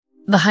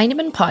The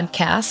Heinemann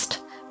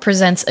Podcast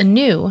presents a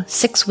new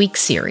 6-week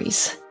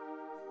series.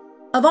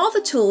 Of all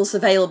the tools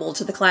available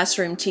to the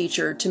classroom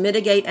teacher to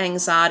mitigate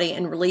anxiety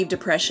and relieve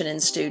depression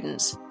in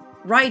students,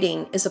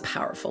 writing is a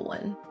powerful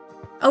one.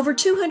 Over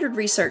 200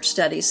 research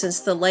studies since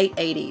the late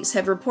 80s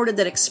have reported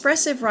that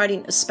expressive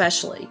writing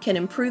especially can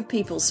improve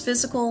people's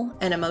physical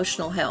and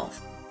emotional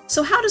health.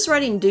 So how does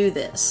writing do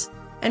this?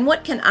 And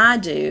what can I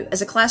do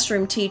as a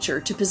classroom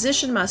teacher to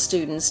position my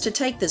students to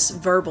take this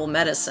verbal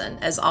medicine,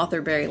 as author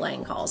Barry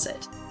Lane calls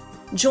it?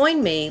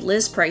 Join me,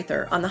 Liz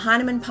Prather, on the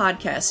Heinemann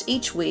Podcast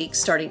each week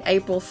starting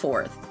April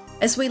 4th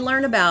as we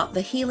learn about the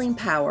healing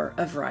power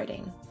of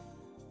writing.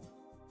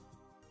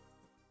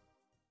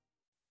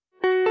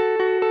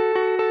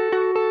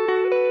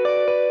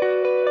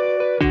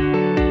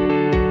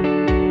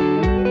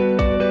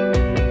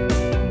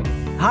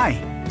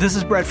 Hi, this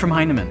is Brett from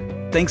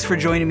Heinemann. Thanks for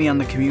joining me on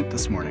the commute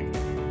this morning.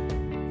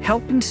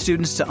 Helping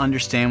students to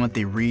understand what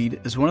they read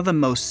is one of the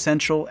most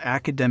central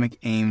academic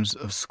aims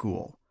of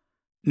school.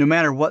 No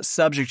matter what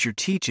subject you're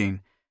teaching,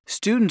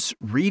 students'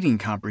 reading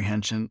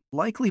comprehension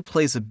likely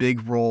plays a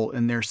big role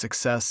in their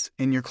success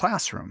in your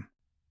classroom.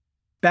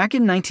 Back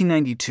in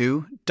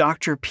 1992,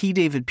 Dr. P.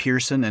 David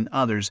Pearson and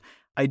others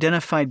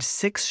identified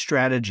 6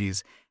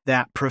 strategies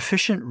that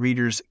proficient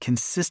readers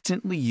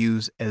consistently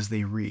use as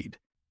they read: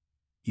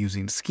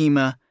 using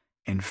schema,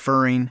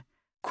 inferring,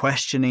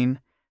 questioning,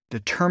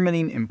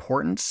 determining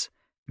importance,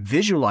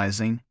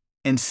 visualizing,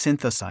 and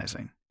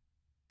synthesizing.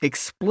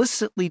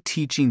 Explicitly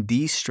teaching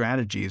these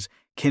strategies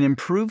can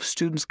improve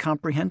students'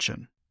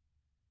 comprehension.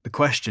 The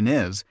question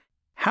is,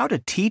 how to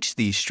teach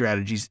these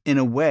strategies in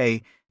a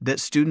way that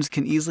students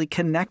can easily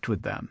connect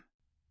with them.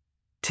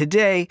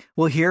 Today,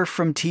 we'll hear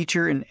from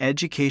teacher and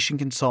education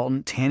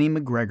consultant Tanny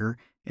McGregor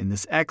in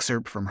this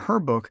excerpt from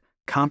her book,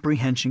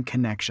 Comprehension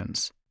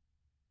Connections.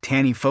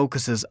 Tanny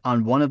focuses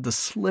on one of the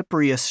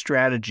slipperiest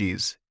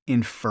strategies,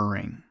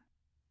 inferring.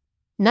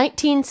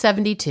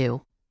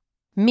 1972.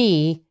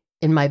 Me,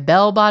 in my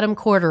bell-bottom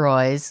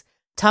corduroys,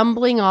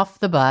 tumbling off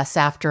the bus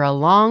after a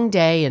long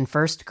day in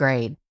first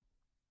grade.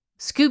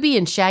 Scooby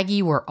and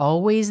Shaggy were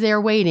always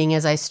there waiting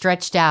as I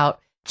stretched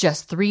out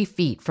just 3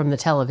 feet from the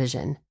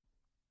television.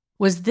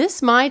 Was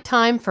this my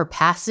time for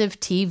passive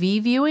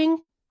TV viewing?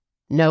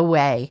 No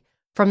way.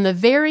 From the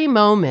very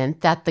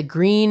moment that the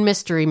green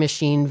Mystery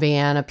Machine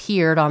van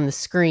appeared on the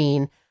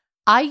screen,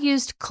 I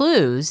used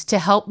clues to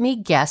help me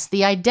guess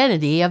the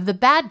identity of the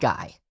bad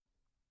guy.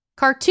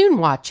 Cartoon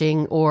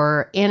watching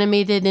or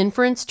animated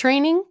inference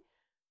training?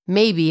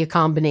 Maybe a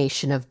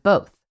combination of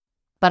both.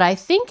 But I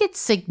think it's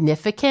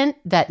significant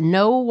that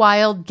no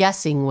wild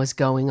guessing was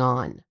going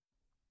on.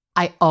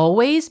 I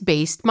always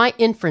based my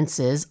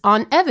inferences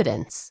on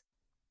evidence.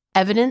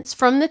 Evidence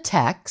from the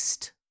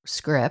text,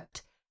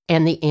 script,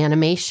 and the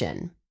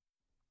animation.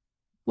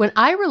 When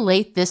I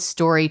relate this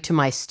story to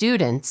my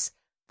students,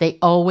 they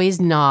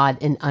always nod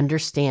in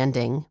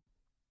understanding.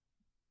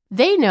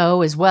 They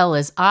know as well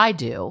as I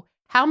do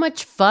how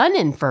much fun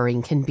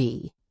inferring can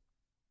be.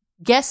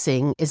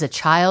 Guessing is a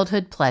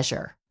childhood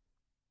pleasure.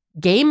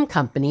 Game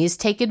companies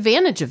take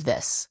advantage of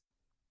this.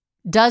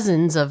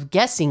 Dozens of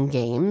guessing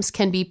games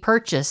can be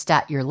purchased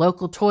at your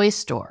local toy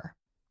store.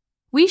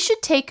 We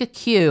should take a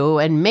cue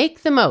and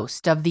make the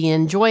most of the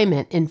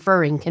enjoyment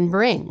inferring can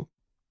bring.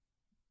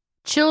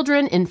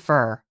 Children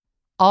infer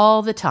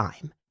all the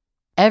time,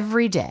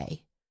 every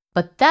day.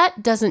 But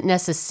that doesn't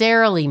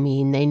necessarily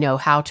mean they know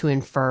how to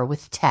infer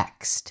with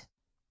text.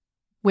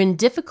 When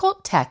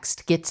difficult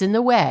text gets in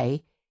the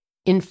way,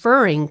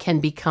 inferring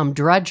can become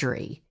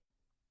drudgery.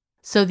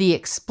 So the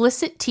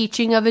explicit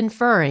teaching of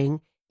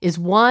inferring is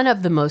one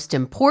of the most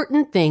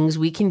important things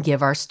we can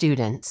give our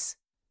students.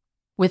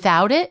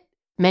 Without it,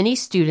 many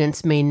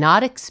students may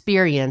not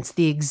experience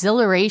the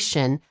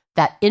exhilaration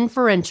that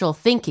inferential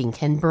thinking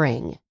can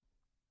bring.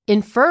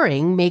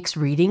 Inferring makes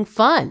reading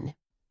fun.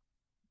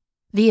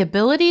 The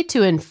ability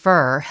to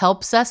infer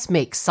helps us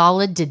make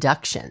solid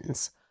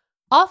deductions,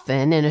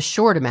 often in a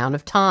short amount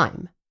of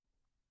time.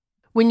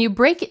 When you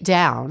break it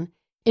down,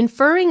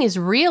 inferring is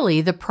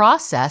really the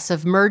process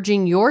of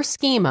merging your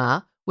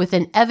schema with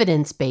an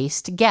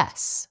evidence-based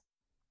guess.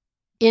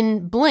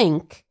 In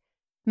Blink,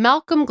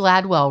 Malcolm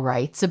Gladwell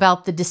writes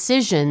about the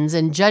decisions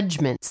and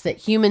judgments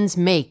that humans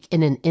make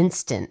in an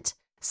instant,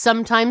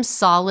 sometimes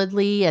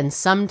solidly and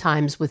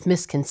sometimes with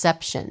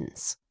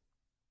misconceptions.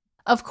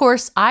 Of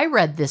course, I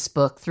read this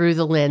book through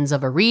the lens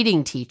of a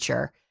reading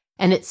teacher,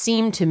 and it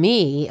seemed to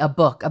me a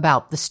book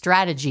about the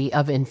strategy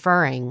of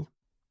inferring.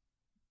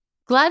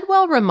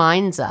 Gladwell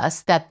reminds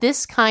us that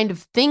this kind of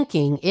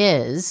thinking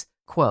is,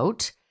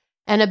 quote,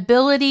 an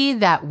ability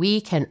that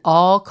we can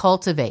all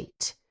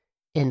cultivate,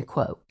 end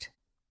quote.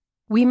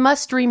 We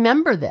must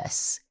remember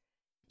this.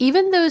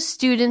 Even those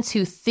students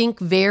who think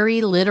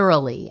very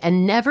literally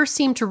and never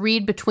seem to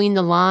read between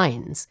the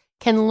lines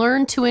can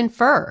learn to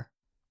infer.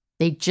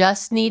 They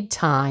just need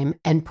time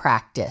and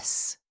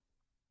practice.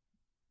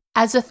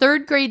 As a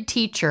third-grade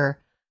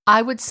teacher,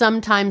 I would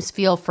sometimes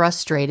feel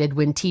frustrated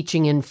when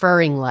teaching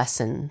inferring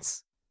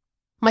lessons.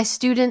 My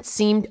students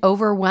seemed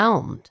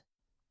overwhelmed.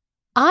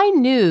 I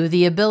knew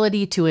the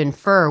ability to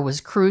infer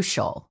was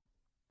crucial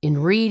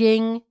in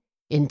reading,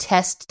 in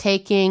test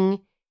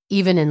taking,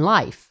 even in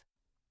life.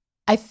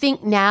 I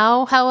think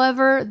now,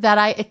 however, that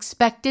I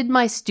expected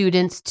my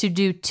students to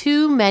do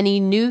too many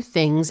new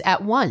things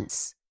at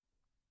once.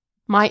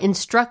 My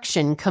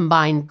instruction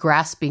combined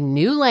grasping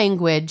new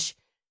language,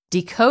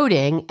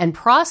 decoding and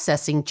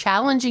processing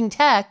challenging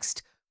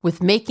text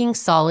with making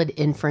solid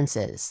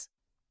inferences.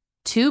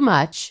 Too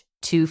much,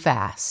 too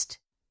fast.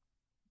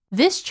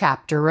 This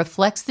chapter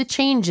reflects the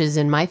changes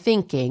in my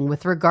thinking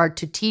with regard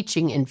to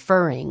teaching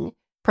inferring,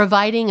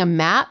 providing a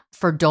map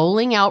for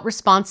doling out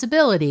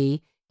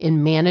responsibility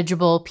in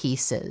manageable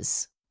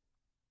pieces.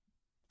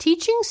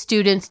 Teaching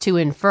students to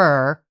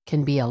infer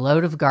can be a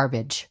load of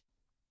garbage.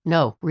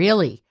 No,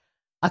 really.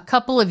 A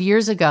couple of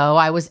years ago,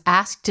 I was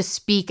asked to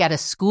speak at a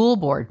school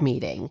board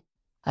meeting,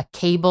 a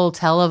cable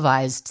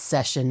televised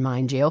session,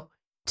 mind you,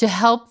 to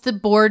help the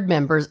board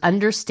members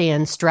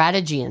understand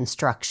strategy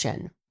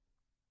instruction.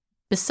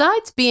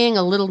 Besides being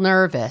a little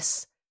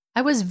nervous,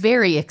 I was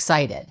very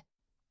excited.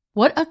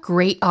 What a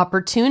great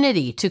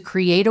opportunity to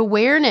create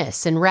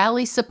awareness and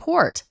rally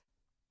support.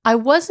 I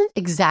wasn't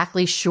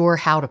exactly sure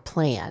how to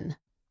plan,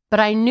 but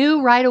I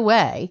knew right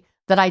away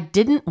that I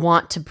didn't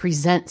want to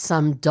present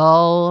some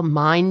dull,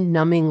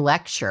 mind-numbing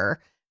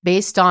lecture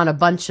based on a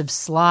bunch of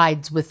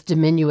slides with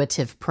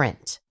diminutive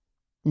print.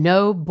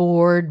 No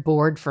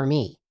board for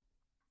me.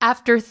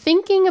 After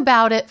thinking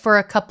about it for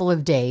a couple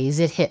of days,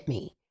 it hit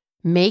me.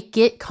 Make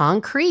it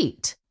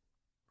concrete.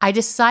 I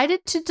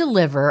decided to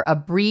deliver a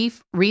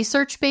brief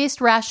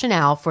research-based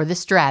rationale for the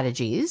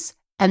strategies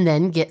and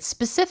then get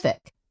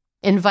specific,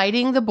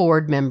 inviting the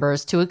board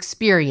members to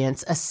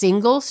experience a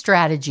single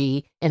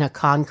strategy in a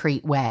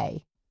concrete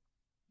way.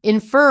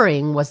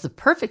 Inferring was the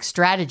perfect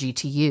strategy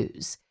to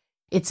use.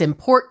 Its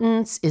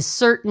importance is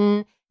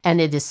certain,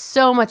 and it is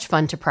so much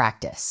fun to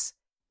practice.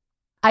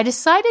 I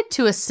decided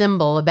to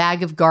assemble a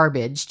bag of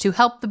garbage to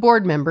help the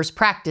board members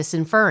practice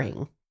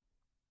inferring.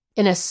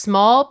 In a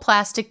small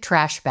plastic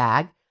trash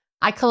bag,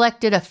 I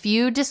collected a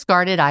few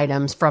discarded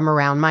items from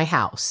around my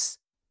house.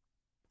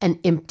 An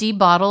empty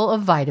bottle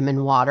of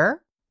vitamin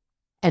water,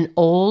 an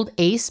old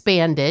Ace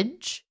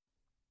bandage,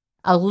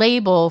 a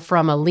label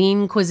from a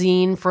Lean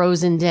Cuisine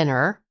frozen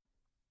dinner,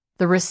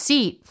 the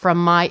receipt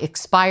from my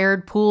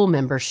expired pool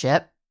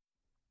membership,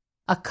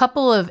 a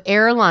couple of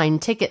airline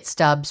ticket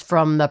stubs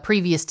from the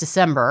previous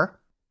December,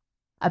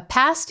 a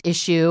past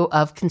issue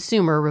of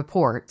Consumer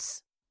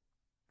Reports.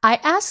 I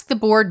asked the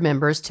board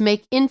members to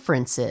make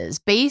inferences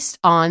based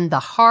on the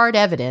hard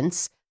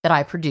evidence that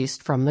I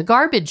produced from the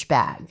garbage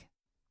bag.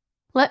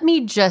 Let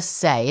me just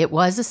say it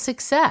was a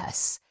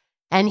success.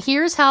 And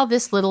here's how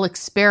this little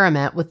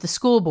experiment with the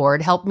school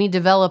board helped me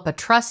develop a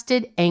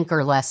trusted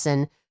anchor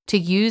lesson to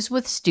use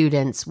with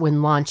students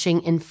when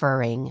launching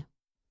inferring.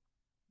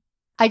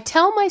 I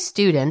tell my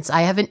students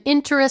I have an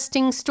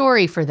interesting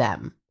story for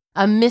them,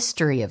 a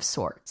mystery of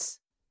sorts.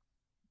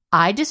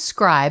 I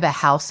describe a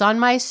house on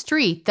my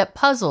street that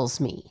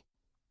puzzles me.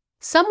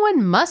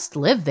 Someone must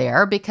live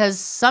there because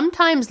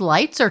sometimes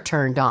lights are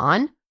turned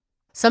on,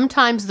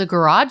 sometimes the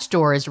garage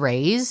door is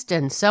raised,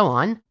 and so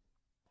on.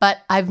 But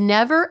I've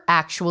never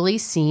actually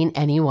seen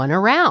anyone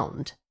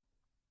around.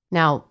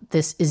 Now,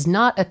 this is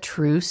not a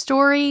true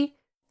story,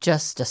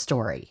 just a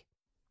story.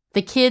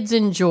 The kids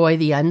enjoy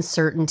the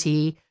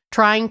uncertainty,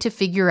 trying to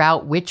figure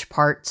out which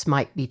parts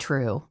might be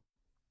true.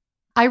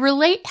 I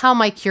relate how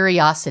my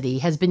curiosity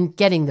has been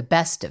getting the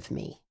best of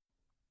me.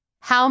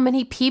 How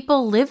many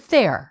people live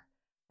there?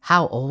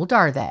 How old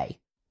are they?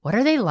 What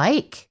are they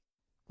like?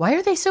 Why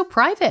are they so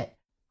private?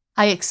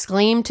 I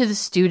exclaim to the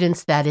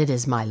students that it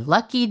is my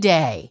lucky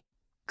day.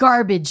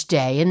 Garbage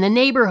day in the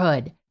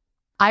neighborhood.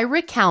 I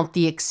recount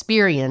the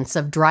experience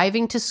of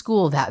driving to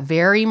school that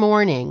very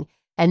morning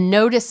and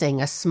noticing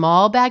a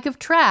small bag of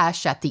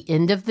trash at the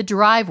end of the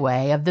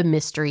driveway of the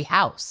mystery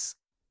house.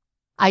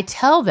 I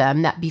tell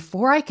them that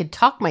before I could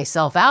talk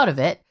myself out of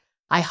it,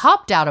 I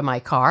hopped out of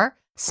my car,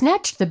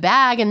 snatched the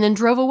bag, and then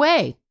drove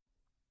away.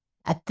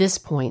 At this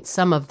point,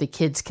 some of the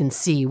kids can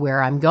see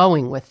where I'm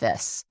going with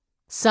this.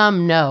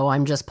 Some know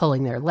I'm just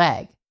pulling their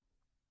leg.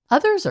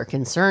 Others are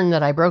concerned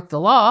that I broke the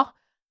law.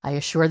 I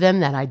assure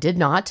them that I did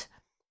not.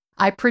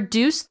 I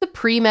produced the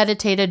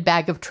premeditated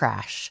bag of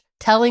trash,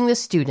 telling the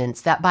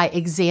students that by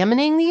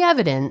examining the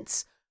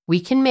evidence, we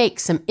can make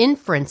some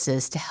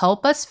inferences to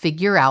help us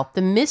figure out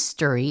the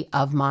mystery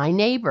of my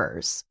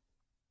neighbors.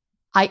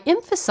 I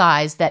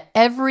emphasize that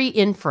every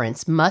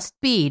inference must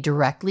be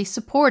directly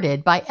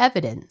supported by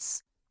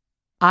evidence.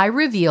 I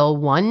reveal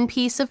one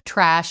piece of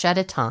trash at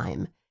a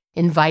time,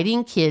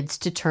 inviting kids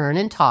to turn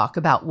and talk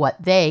about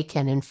what they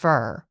can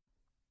infer.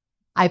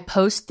 I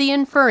post the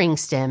inferring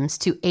stems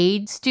to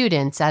aid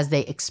students as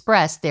they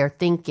express their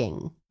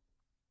thinking.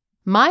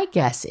 My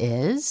guess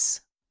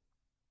is,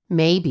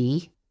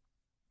 maybe,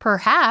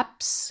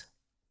 perhaps,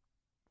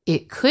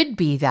 it could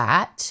be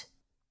that,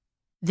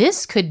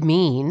 this could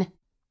mean,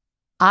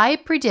 I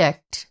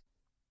predict,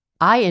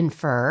 I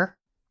infer.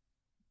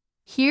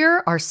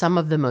 Here are some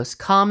of the most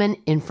common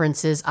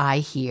inferences I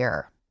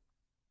hear.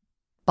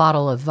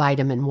 bottle of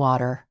vitamin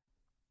water.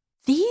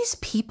 These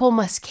people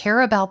must care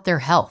about their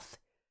health.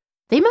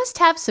 They must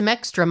have some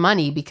extra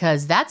money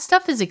because that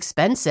stuff is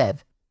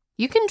expensive.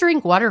 You can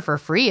drink water for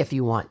free if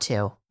you want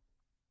to.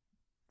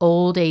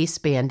 Old Ace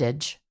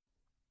bandage.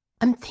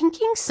 I'm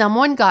thinking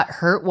someone got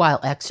hurt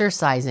while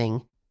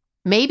exercising.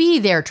 Maybe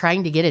they're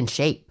trying to get in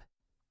shape.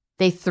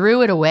 They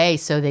threw it away,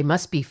 so they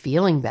must be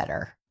feeling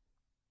better.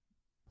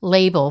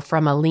 Label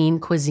from a lean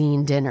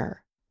cuisine dinner.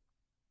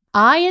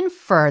 I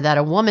infer that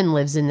a woman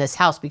lives in this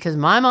house because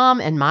my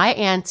mom and my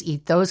aunts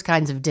eat those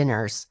kinds of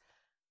dinners.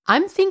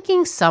 I'm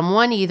thinking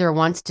someone either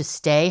wants to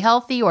stay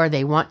healthy or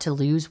they want to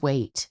lose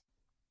weight.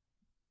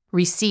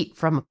 Receipt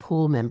from a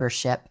pool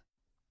membership.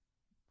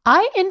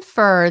 I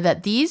infer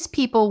that these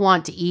people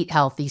want to eat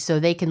healthy so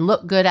they can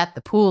look good at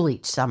the pool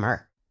each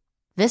summer.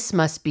 This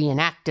must be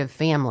an active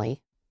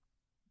family.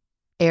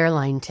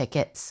 Airline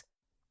tickets.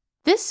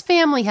 This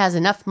family has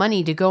enough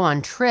money to go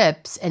on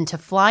trips and to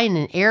fly in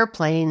an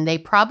airplane. They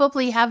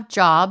probably have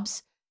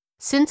jobs.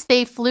 Since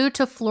they flew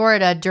to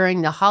Florida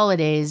during the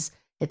holidays,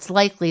 it's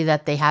likely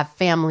that they have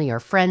family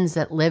or friends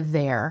that live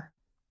there.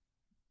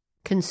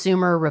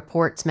 Consumer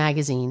Reports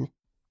magazine.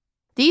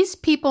 These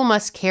people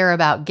must care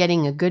about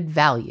getting a good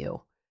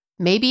value.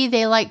 Maybe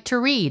they like to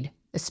read,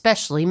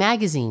 especially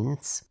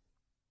magazines.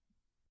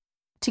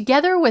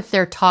 Together with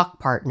their talk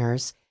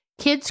partners,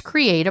 kids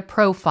create a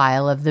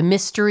profile of the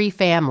mystery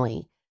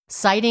family,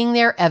 citing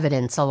their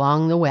evidence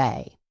along the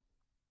way.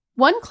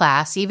 One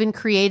class even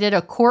created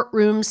a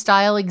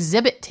courtroom-style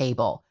exhibit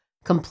table,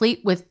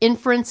 complete with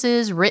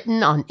inferences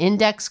written on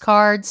index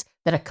cards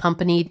that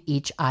accompanied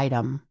each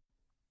item.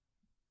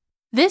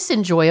 This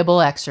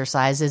enjoyable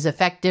exercise is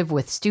effective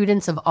with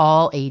students of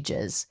all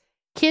ages.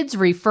 Kids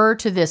refer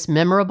to this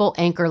memorable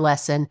anchor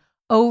lesson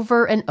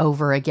over and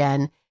over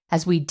again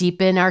as we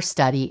deepen our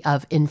study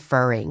of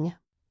inferring.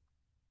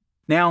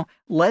 Now,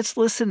 let's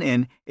listen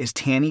in as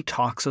Tanny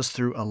talks us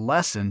through a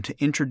lesson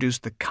to introduce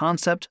the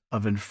concept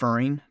of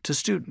inferring to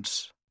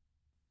students.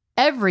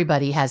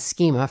 Everybody has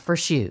schema for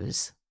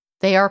shoes.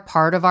 They are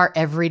part of our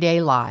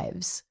everyday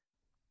lives.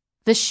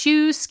 The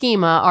shoe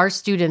schema our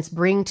students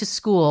bring to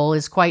school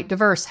is quite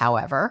diverse,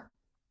 however.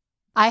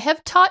 I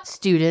have taught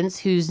students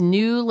whose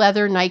new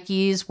leather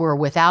Nikes were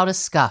without a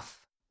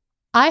scuff.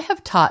 I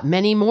have taught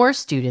many more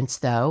students,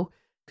 though,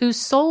 whose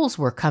soles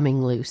were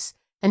coming loose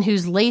and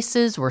whose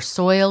laces were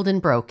soiled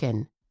and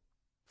broken.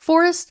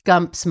 Forrest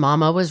Gump's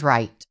mama was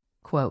right.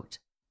 Quote,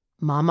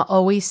 "Mama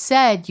always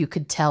said you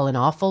could tell an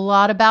awful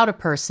lot about a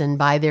person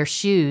by their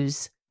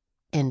shoes."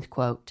 End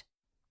quote.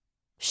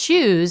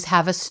 Shoes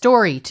have a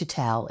story to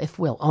tell if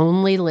we'll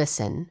only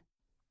listen.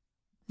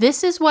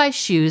 This is why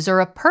shoes are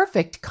a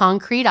perfect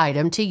concrete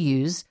item to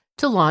use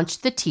to launch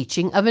the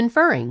teaching of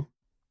inferring.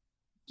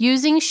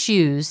 Using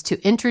shoes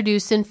to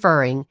introduce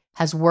inferring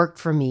has worked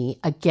for me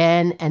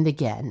again and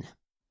again.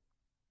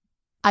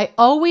 I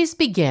always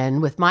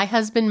begin with my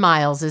husband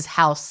Miles's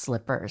house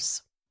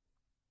slippers.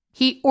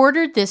 He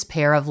ordered this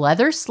pair of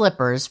leather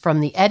slippers from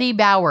the Eddie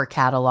Bauer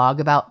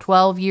catalog about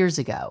 12 years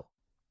ago.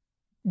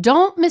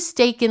 Don't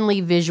mistakenly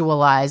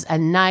visualize a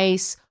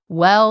nice,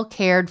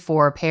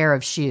 well-cared-for pair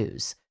of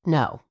shoes.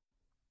 No.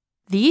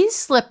 These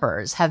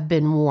slippers have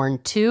been worn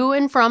to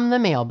and from the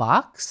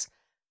mailbox.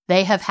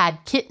 They have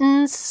had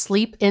kittens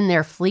sleep in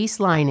their fleece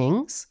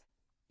linings,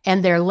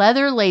 and their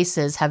leather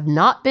laces have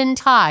not been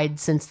tied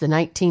since the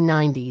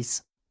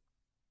 1990s.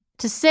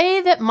 To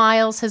say that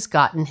Miles has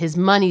gotten his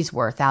money's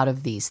worth out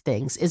of these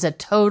things is a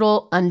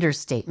total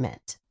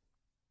understatement.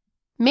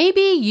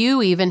 Maybe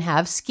you even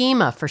have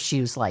schema for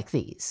shoes like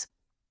these.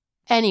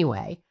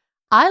 Anyway,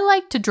 I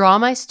like to draw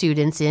my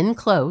students in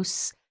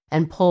close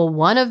and pull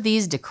one of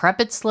these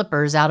decrepit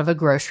slippers out of a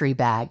grocery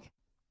bag.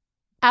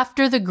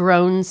 After the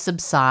groans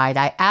subside,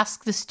 I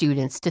ask the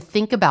students to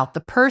think about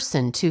the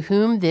person to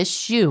whom this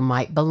shoe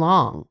might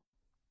belong.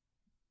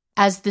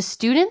 As the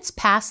students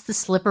pass the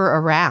slipper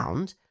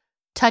around,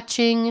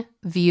 touching,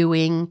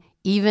 viewing,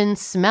 even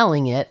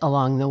smelling it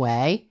along the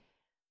way,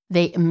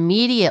 they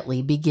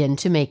immediately begin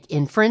to make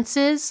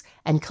inferences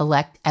and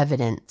collect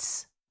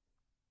evidence.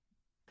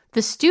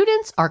 The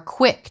students are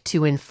quick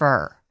to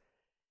infer.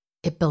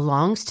 It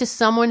belongs to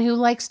someone who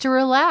likes to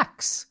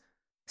relax,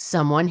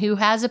 someone who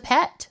has a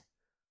pet,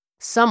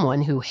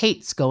 someone who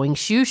hates going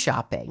shoe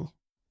shopping.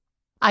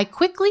 I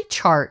quickly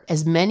chart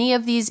as many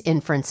of these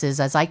inferences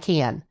as I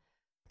can,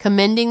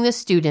 commending the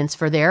students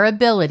for their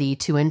ability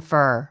to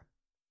infer.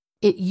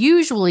 It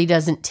usually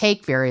doesn't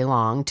take very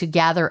long to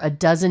gather a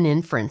dozen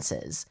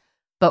inferences,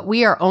 but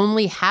we are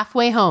only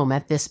halfway home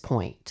at this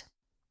point.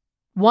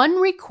 One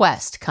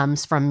request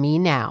comes from me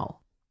now.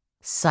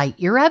 Cite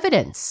your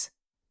evidence.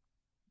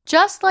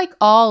 Just like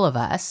all of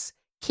us,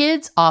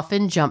 kids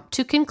often jump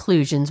to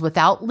conclusions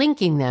without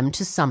linking them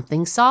to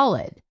something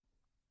solid.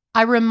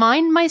 I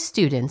remind my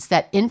students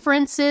that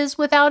inferences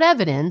without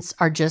evidence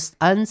are just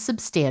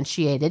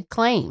unsubstantiated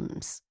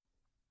claims.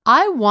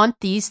 I want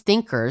these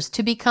thinkers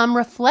to become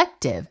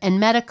reflective and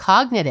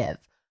metacognitive,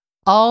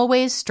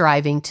 always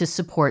striving to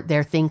support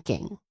their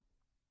thinking.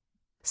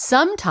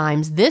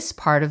 Sometimes this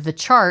part of the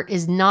chart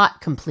is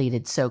not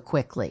completed so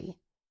quickly.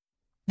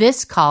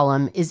 This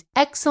column is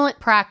excellent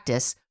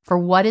practice for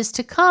what is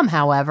to come,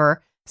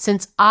 however,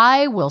 since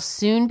I will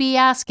soon be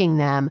asking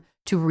them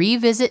to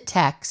revisit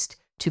text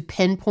to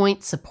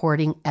pinpoint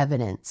supporting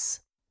evidence.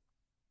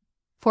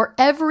 For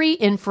every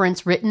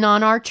inference written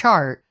on our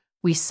chart,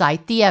 we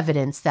cite the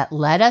evidence that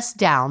led us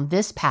down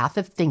this path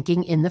of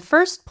thinking in the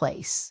first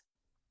place.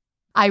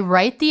 I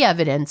write the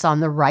evidence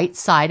on the right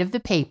side of the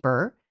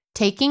paper,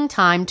 taking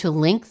time to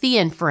link the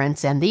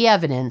inference and the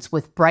evidence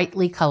with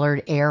brightly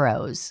colored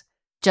arrows.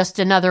 Just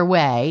another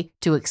way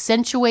to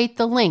accentuate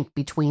the link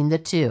between the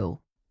two.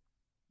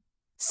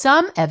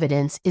 Some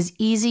evidence is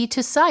easy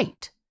to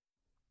cite.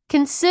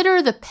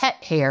 Consider the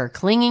pet hair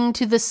clinging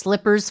to the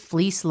slipper's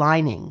fleece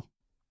lining.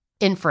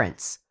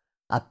 Inference: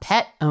 a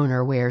pet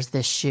owner wears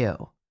this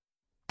shoe.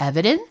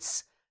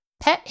 Evidence: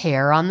 pet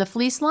hair on the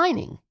fleece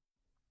lining.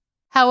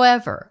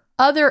 However,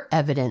 other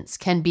evidence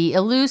can be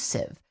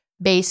elusive,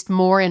 based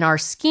more in our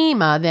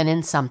schema than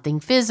in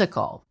something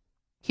physical.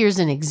 Here's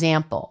an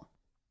example.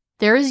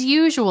 There is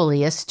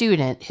usually a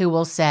student who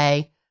will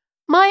say,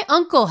 "My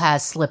uncle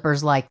has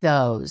slippers like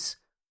those,"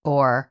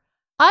 or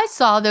 "I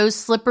saw those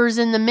slippers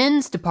in the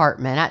men's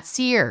department at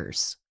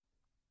Sears."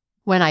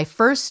 When I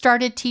first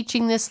started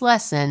teaching this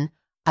lesson,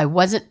 I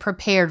wasn't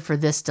prepared for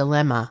this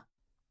dilemma.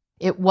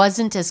 It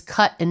wasn't as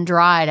cut and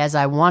dried as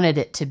I wanted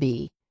it to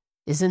be.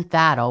 Isn't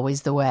that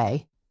always the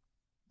way?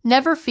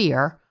 Never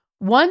fear,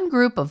 one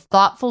group of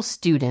thoughtful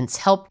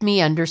students helped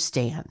me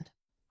understand.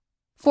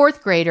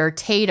 Fourth grader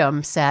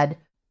Tatum said,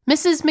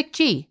 "Mrs.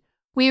 McGee,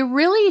 we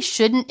really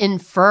shouldn't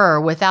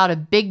infer without a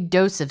big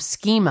dose of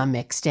schema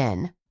mixed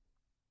in."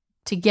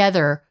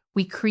 Together,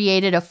 we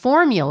created a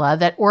formula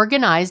that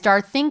organized our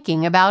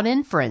thinking about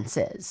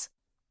inferences.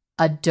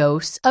 A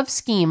dose of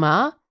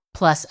schema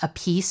plus a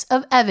piece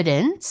of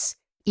evidence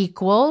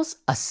equals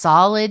a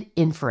solid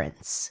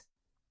inference.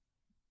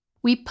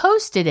 We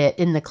posted it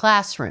in the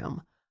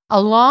classroom,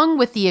 along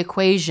with the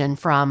equation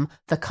from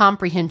the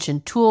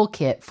Comprehension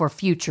Toolkit for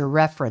future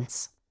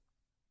reference.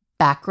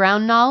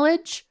 Background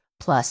knowledge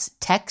plus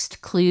text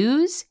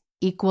clues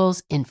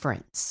equals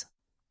inference.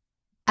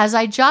 As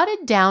I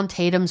jotted down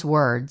Tatum's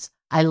words,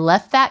 I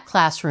left that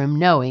classroom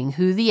knowing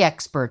who the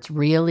experts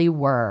really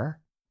were.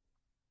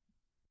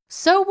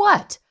 So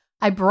what?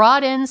 I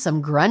brought in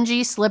some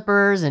grungy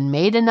slippers and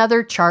made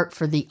another chart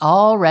for the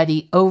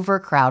already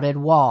overcrowded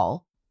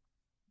wall.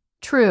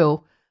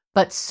 True,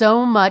 but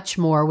so much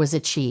more was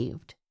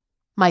achieved.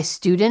 My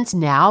students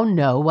now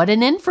know what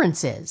an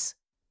inference is.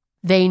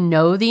 They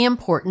know the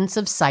importance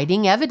of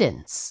citing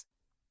evidence.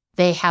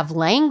 They have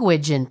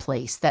language in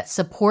place that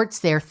supports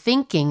their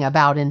thinking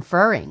about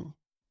inferring.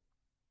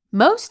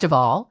 Most of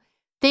all,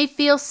 they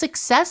feel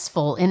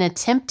successful in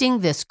attempting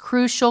this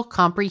crucial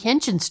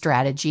comprehension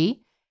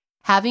strategy,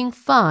 having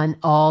fun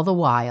all the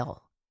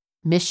while.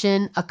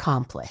 Mission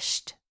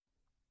accomplished.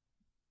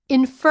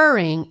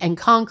 Inferring and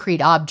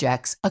concrete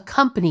objects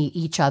accompany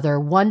each other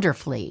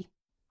wonderfully.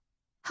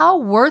 How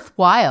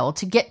worthwhile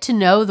to get to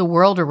know the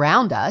world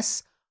around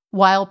us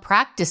while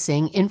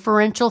practicing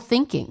inferential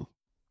thinking.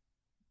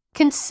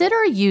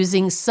 Consider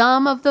using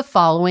some of the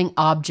following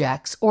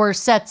objects or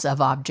sets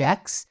of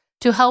objects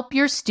to help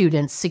your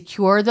students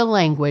secure the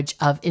language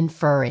of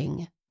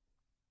inferring.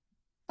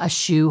 A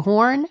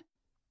shoehorn,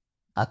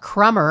 a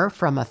crummer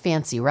from a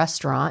fancy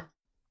restaurant,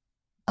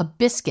 a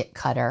biscuit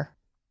cutter,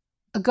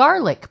 a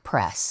garlic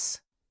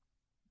press,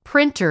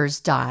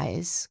 printer's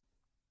dies,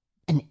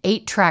 an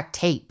 8-track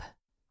tape,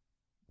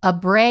 a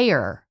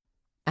brayer,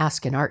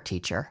 ask an art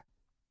teacher,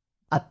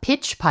 a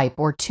pitch pipe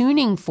or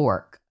tuning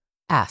fork,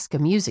 ask a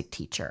music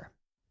teacher.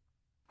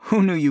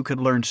 Who knew you could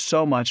learn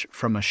so much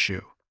from a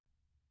shoe?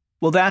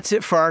 Well, that's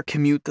it for our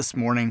commute this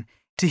morning.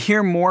 To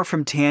hear more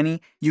from Tanny,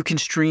 you can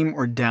stream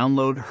or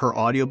download her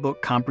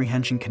audiobook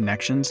Comprehension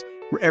Connections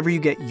wherever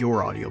you get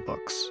your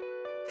audiobooks.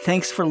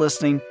 Thanks for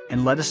listening,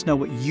 and let us know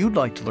what you'd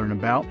like to learn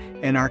about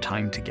in our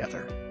time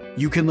together.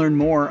 You can learn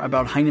more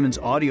about Heinemann's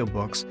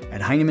audiobooks at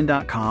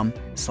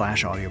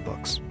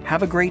heinemann.com/audiobooks.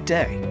 Have a great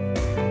day.